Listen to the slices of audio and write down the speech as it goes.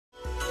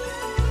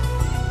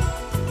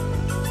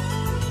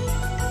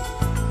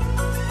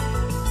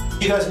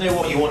You guys know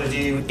what you want to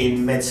do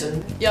in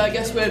medicine? Yeah, I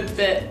guess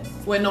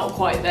we're not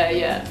quite there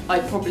yet.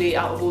 I'd probably,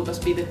 out of all of us,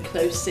 be the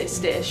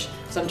closest-ish,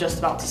 because I'm just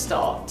about to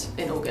start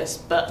in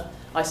August, but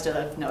I still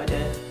have no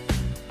idea.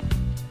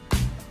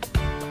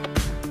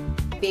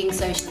 Being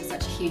social is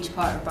such a huge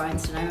part of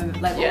Bryanston. I remember,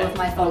 like, all of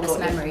my fondest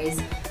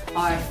memories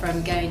are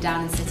from going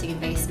down and sitting in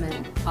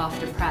basement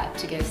after prep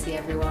to go see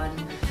everyone.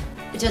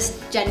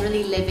 Just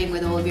generally living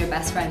with all of your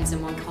best friends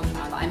in one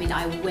compound. I mean,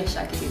 I wish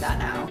I could do that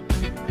now.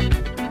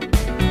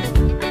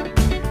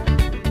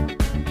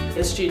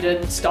 The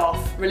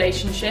student-staff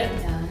relationship,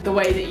 the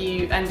way that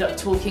you end up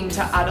talking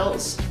to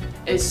adults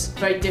is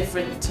very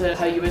different to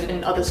how you were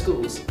in other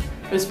schools.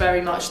 It was very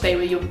much, they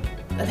were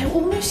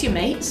almost your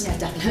mates. Yeah,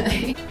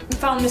 definitely. We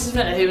found Mrs.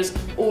 Miller, who was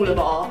all of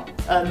our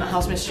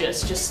house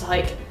mistress, just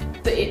like,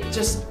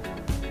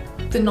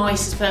 the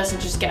nicest person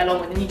to just get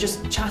along with, and you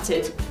just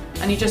chatted,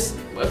 and you just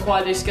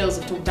acquired those skills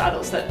of talking to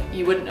adults that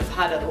you wouldn't have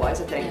had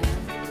otherwise, I think. Yeah.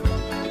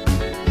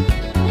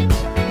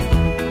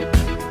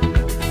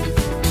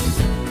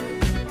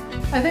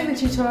 I think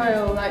the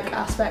tutorial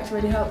aspect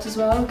really helps as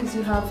well, because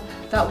you have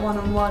that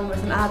one-on-one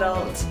with an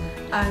adult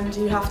and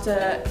you have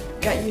to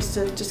get used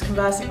to just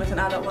conversing with an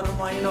adult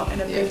one-on-one. You're not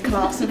in a big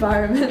class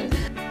environment.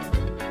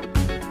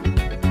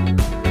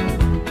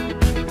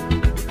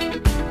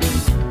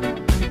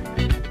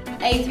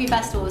 A3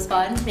 Festival was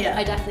fun. Yeah.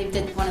 I definitely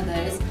did one of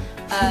those.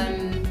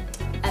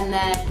 And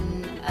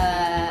then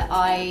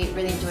I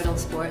really enjoyed all the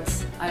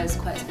sports. I was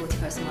quite a sporty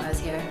person when I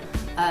was here.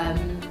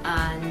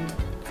 And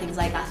things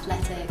like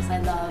athletics,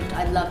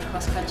 I loved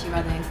cross-country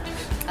running,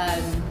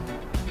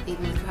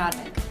 even with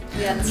Craddock.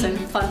 We had some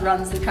fun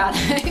runs with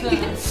Craddock.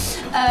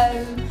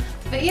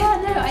 But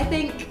yeah, no, I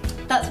think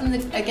that's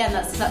again,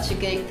 that's such a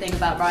good thing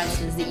about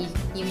Bryanston, is that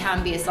you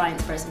can be a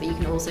science person, but you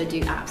can also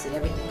do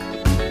absolutely everything.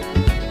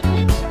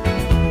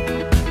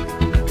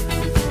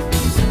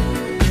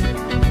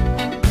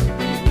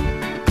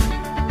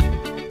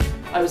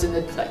 I was in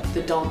the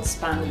dance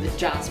band and the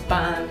jazz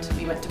band.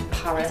 We went to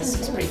Paris. It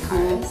was pretty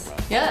cool.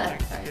 Yeah,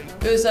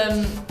 it was.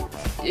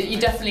 You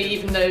definitely,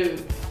 even though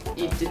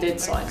you did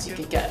science, you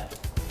could get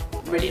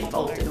really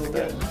involved in all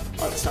the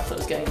other stuff that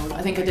was going on.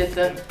 I think I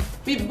did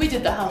we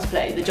did the house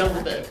play, the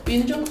Jungle Book. Were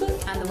you in the Jungle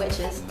Book? And the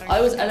witches.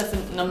 I was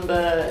elephant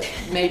number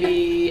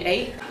maybe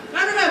 8.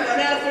 Now remember, an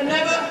elephant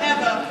never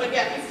ever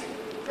forgets.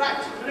 Right,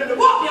 I don't know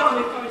what the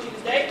army promised you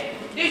today.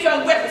 These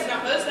young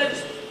whippersnappers, they're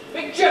just a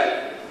big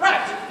joke.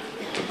 Right.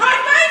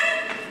 Right face!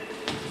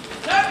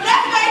 No,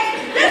 left face!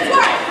 This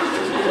way!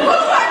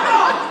 Oh my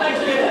God! Thank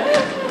you.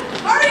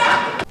 Hurry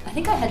up! I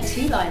think I had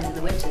 2 lines of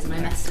the witches and I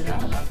messed it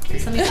up. It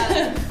was something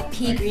about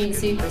pea green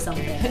soup or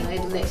something, and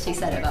I literally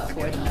said it about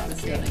 4 times and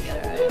still didn't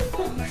get it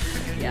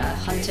right. Yeah,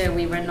 Hunter,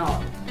 we were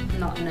not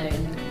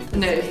known.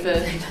 No,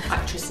 for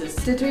actresses.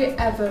 Did we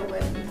ever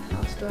win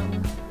house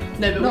drama?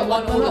 No, but we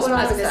won all the sports.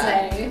 I was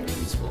going to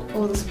say,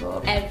 All the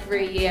sport.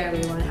 every year we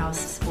won house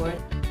sport.